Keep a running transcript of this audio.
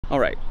All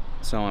right,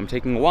 so I'm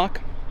taking a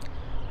walk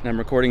and I'm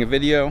recording a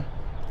video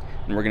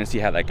and we're gonna see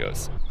how that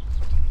goes.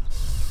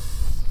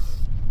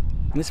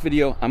 In this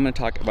video, I'm gonna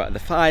talk about the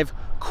 5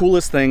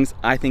 coolest things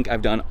I think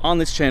I've done on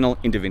this channel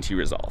in DaVinci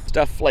Resolve.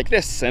 Stuff like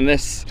this and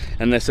this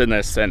and this and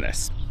this and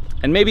this.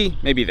 And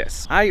maybe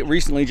this. I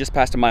recently just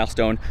passed a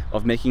milestone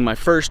of making my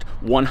first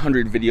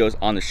 100 videos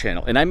on this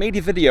channel. And I made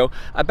a video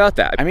about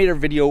that. I made a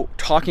video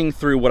talking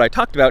through what I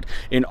talked about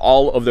in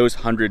all of those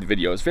 100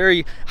 videos.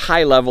 Very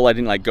high level, I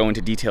didn't like go into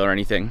detail or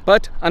anything.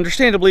 But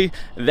understandably,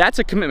 that's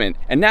a commitment.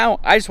 And now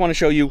I just wanna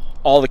show you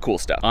all the cool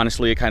stuff.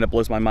 Honestly, it kind of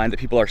blows my mind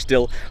that people are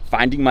still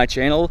finding my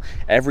channel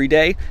every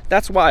day.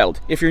 That's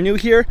wild. If you're new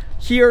here,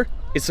 here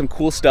is some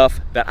cool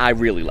stuff that I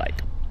really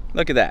like.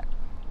 Look at that.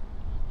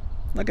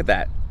 Look at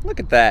that. Look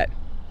at that.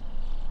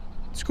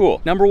 It's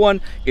cool. Number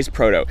 1 is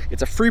Proto.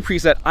 It's a free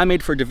preset I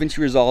made for DaVinci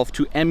Resolve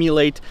to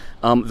emulate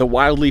the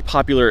wildly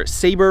popular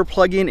Saber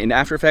plugin in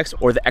After Effects,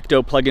 or the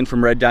Ecto plugin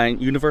from Red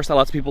Giant Universe that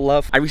lots of people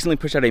love. I recently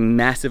pushed out a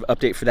massive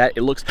update for that.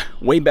 It looks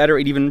way better.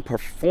 It even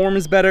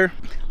performs better.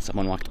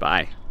 Someone walked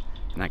by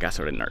and I got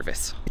sort of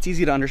nervous. It's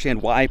easy to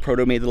understand why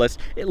Proto made the list.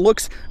 It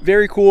looks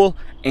very cool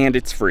and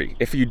it's free.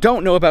 If you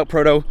don't know about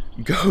Proto,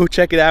 go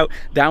check it out,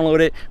 download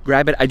it,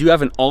 grab it. I do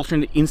have an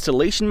alternate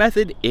installation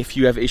method. If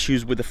you have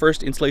issues with the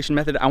first installation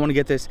method, I wanna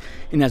get this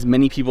in as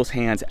many people's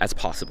hands as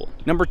possible.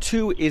 Number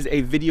 2 is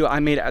a video I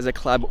made as a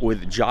collab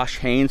with Josh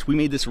Haynes. We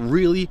made this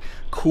really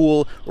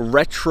cool,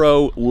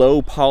 retro,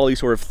 low poly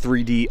sort of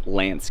 3D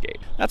landscape.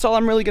 That's all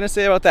I'm really gonna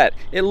say about that.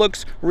 It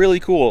looks really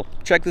cool.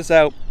 Check this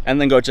out and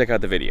then go check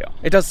out the video.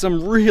 It does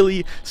some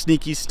really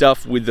sneaky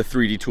stuff with the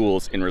 3D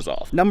tools in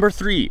Resolve. Number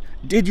 3,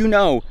 did you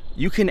know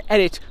you can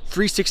edit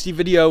 360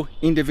 video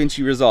in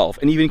DaVinci Resolve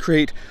and even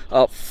create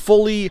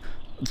fully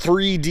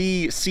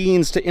 3D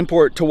scenes to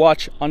import to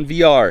watch on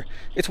VR.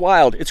 It's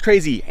wild, it's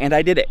crazy, and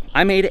I did it.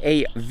 I made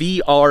a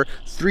VR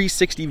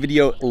 360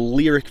 video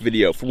lyric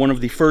video for one of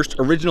the first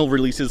original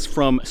releases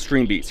from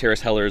Streambeats,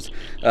 Harris Heller's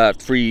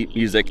free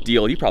music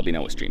deal. You probably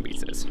know what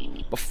Streambeats is.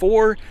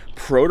 Before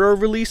Proto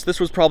release, this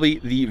was probably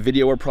the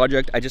video or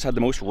project I just had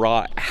the most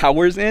raw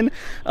hours in,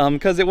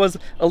 because it was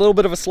a little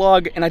bit of a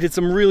slog and I did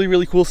some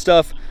really cool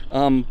stuff,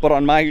 but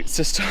on my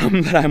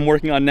system that I'm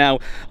working on now,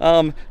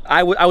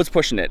 I was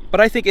pushing it, but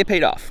I think it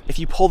paid off. If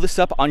you pull this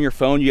up on your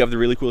phone, you have the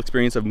really cool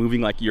experience of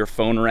moving like your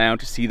phone around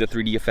to see the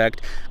 3D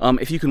effect.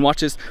 If you can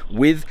watch this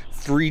with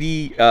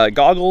 3D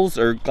goggles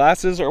or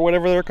glasses or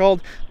whatever they're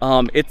called,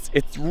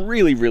 it's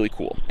really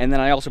cool. And then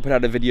I also put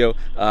out a video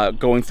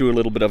going through a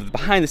little bit of the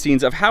behind the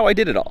scenes of how I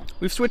did it all.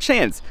 We've switched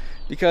hands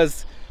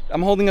because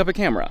I'm holding up a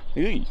camera.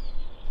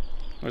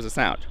 Where's the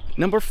sound?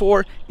 Number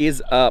 4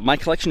 is my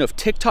collection of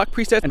TikTok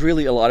presets and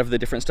really a lot of the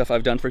different stuff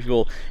I've done for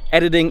people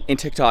editing in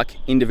TikTok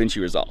in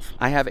DaVinci Resolve.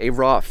 I have a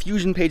raw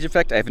fusion page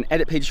effect, I have an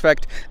edit page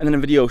effect, and then a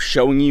video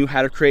showing you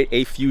how to create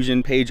a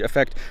fusion page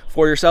effect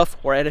for yourself,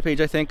 or edit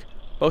page, I think.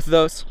 Both of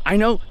those. I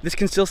know this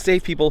can still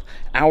save people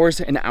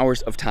hours and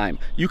hours of time.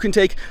 You can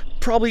take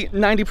probably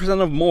 90%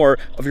 or more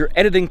of your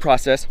editing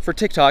process for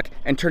TikTok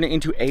and turn it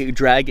into a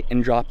drag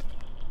and drop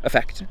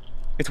effect.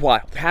 It's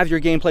wild. Have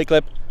your gameplay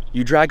clip,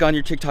 you drag on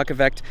your TikTok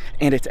effect,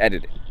 and it's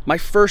edited. My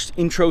first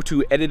intro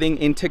to editing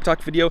in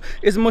TikTok video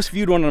is the most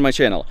viewed one on my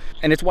channel.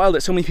 And it's wild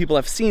that so many people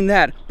have seen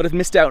that, but have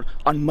missed out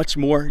on much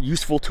more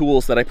useful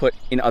tools that I put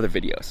in other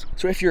videos.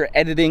 So if you're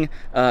editing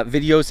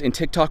videos in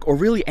TikTok, or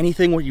really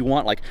anything where you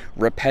want like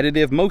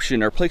repetitive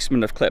motion or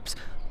placement of clips,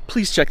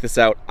 please check this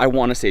out. I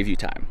wanna save you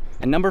time.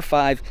 And number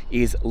 5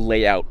 is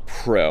Layout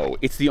Pro.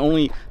 It's the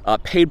only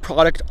paid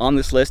product on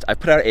this list. I've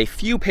put out a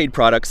few paid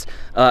products.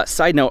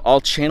 Side note,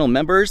 all channel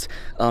members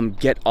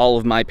get all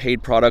of my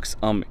paid products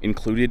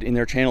included in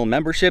their channel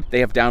membership. They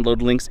have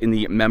download links in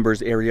the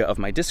members area of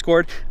my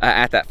Discord.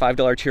 At that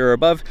 $5 tier or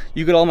above,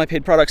 you get all my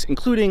paid products,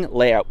 including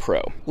Layout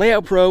Pro.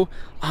 Layout Pro,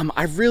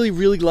 I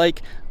really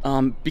like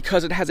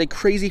because it has a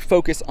crazy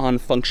focus on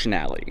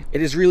functionality.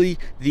 It is really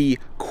the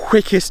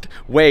quickest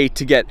way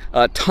to get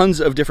tons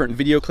of different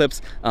video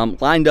clips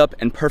lined up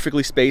and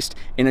perfectly spaced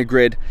in a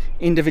grid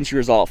in DaVinci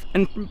Resolve,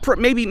 and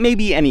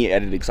maybe any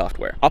editing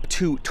software. Up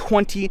to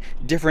 20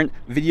 different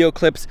video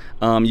clips.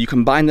 You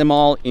combine them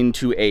all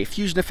into a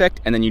fusion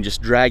effect, and then you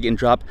just drag and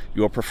drop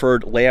your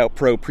preferred Layout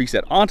Pro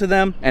preset onto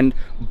them, and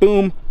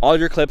boom, all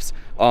your clips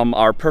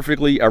are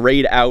perfectly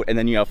arrayed out, and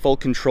then you have full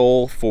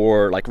control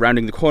for like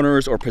rounding the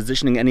corners or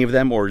positioning any of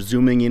them or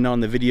zooming in on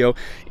the video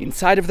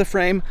inside of the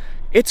frame.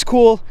 It's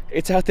cool,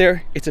 it's out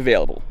there, it's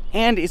available.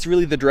 And it's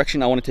really the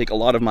direction I want to take a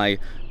lot of my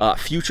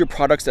future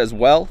products as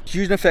well.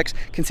 Fusion effects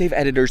can save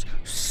editors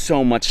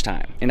so much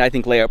time, and I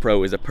think Layout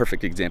Pro is a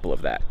perfect example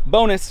of that.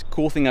 Bonus,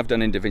 cool thing I've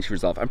done in DaVinci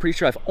Resolve. I'm pretty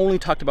sure I've only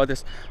talked about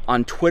this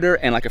on Twitter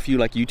and like a few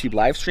like YouTube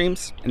live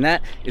streams, and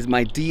that is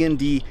my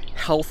D&D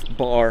health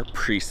bar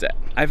preset.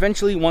 I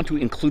eventually want to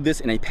include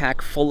this in a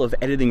pack full of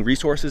editing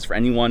resources for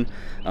anyone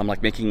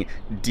like making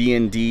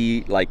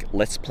D&D like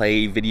Let's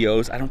Play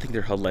videos. I don't think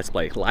they're called Let's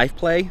Play, live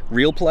play,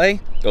 real play,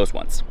 those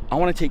ones. I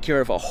want to take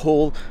care of a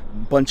whole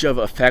bunch of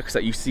effects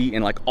that you see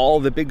in like all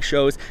the big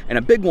shows, and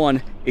a big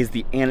one is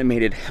the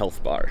animated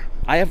health bar.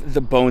 I have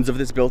the bones of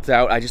this built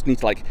out. I just need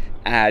to like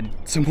add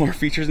some more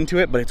features into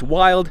it, but it's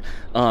wild.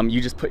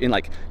 You just put in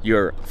like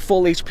your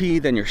full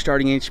HP, then your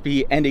starting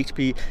HP, end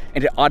HP,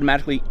 and it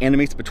automatically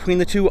animates between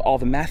the two. All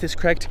the math is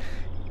correct.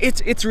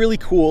 It's really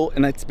cool,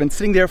 and it's been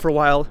sitting there for a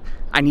while.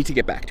 I need to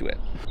get back to it.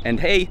 And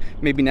hey,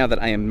 maybe now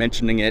that I am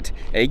mentioning it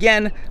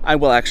again, I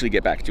will actually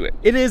get back to it.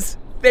 It is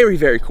very,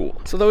 very cool.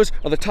 So those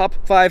are the top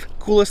 5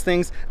 coolest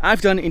things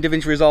I've done in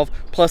DaVinci Resolve,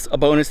 plus a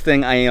bonus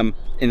thing I am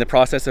in the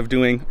process of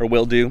doing or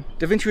will do.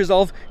 DaVinci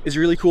Resolve is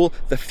really cool.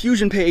 The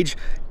Fusion page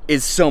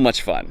is so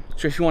much fun.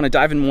 So if you want to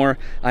dive in more,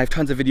 I have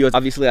tons of videos.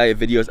 Obviously I have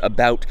videos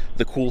about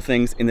the cool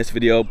things in this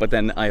video, but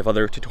then I have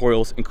other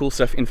tutorials and cool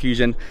stuff in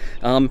Fusion.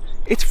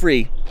 It's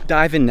free.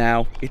 Dive in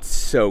now. It's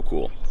so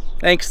cool.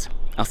 Thanks.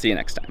 I'll see you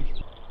next time.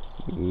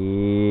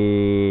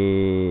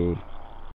 Ooh.